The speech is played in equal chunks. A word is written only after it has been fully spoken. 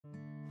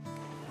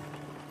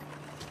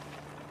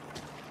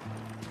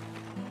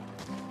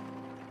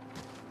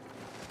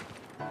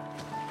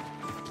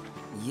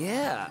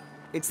Yeah,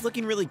 it's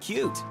looking really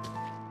cute.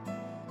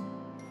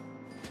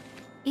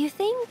 You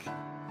think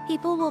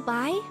people will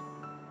buy?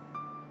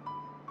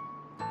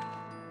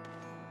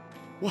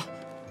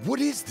 What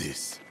is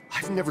this?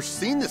 I've never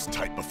seen this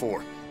type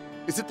before.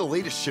 Is it the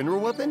latest Shinra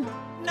weapon?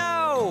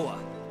 No!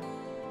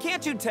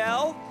 Can't you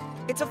tell?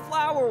 It's a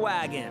flower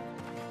wagon.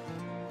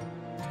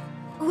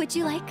 Would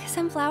you like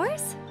some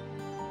flowers?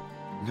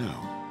 No.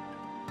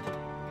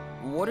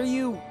 What are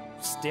you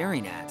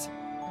staring at?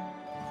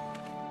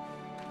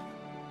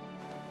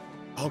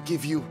 I'll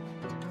give you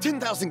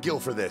 10,000 gil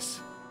for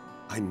this.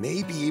 I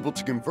may be able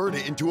to convert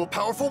it into a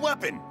powerful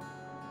weapon.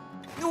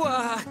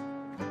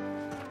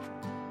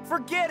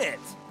 Forget it!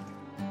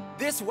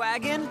 This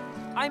wagon,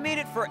 I made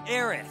it for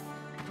Aerith,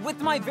 with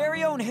my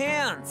very own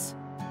hands.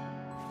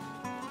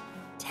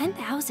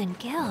 10,000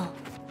 gil.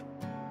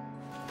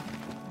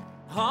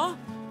 Huh?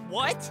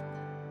 What?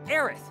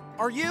 Aerith,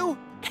 are you?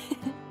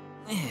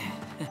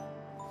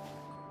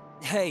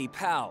 Hey,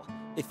 pal,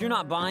 if you're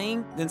not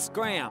buying, then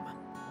scram.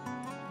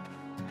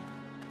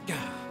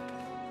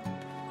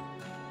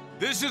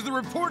 This is the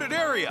reported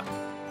area.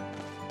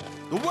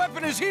 The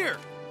weapon is here,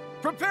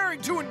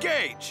 preparing to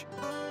engage.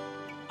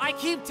 I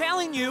keep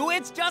telling you,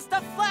 it's just a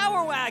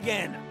flower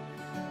wagon!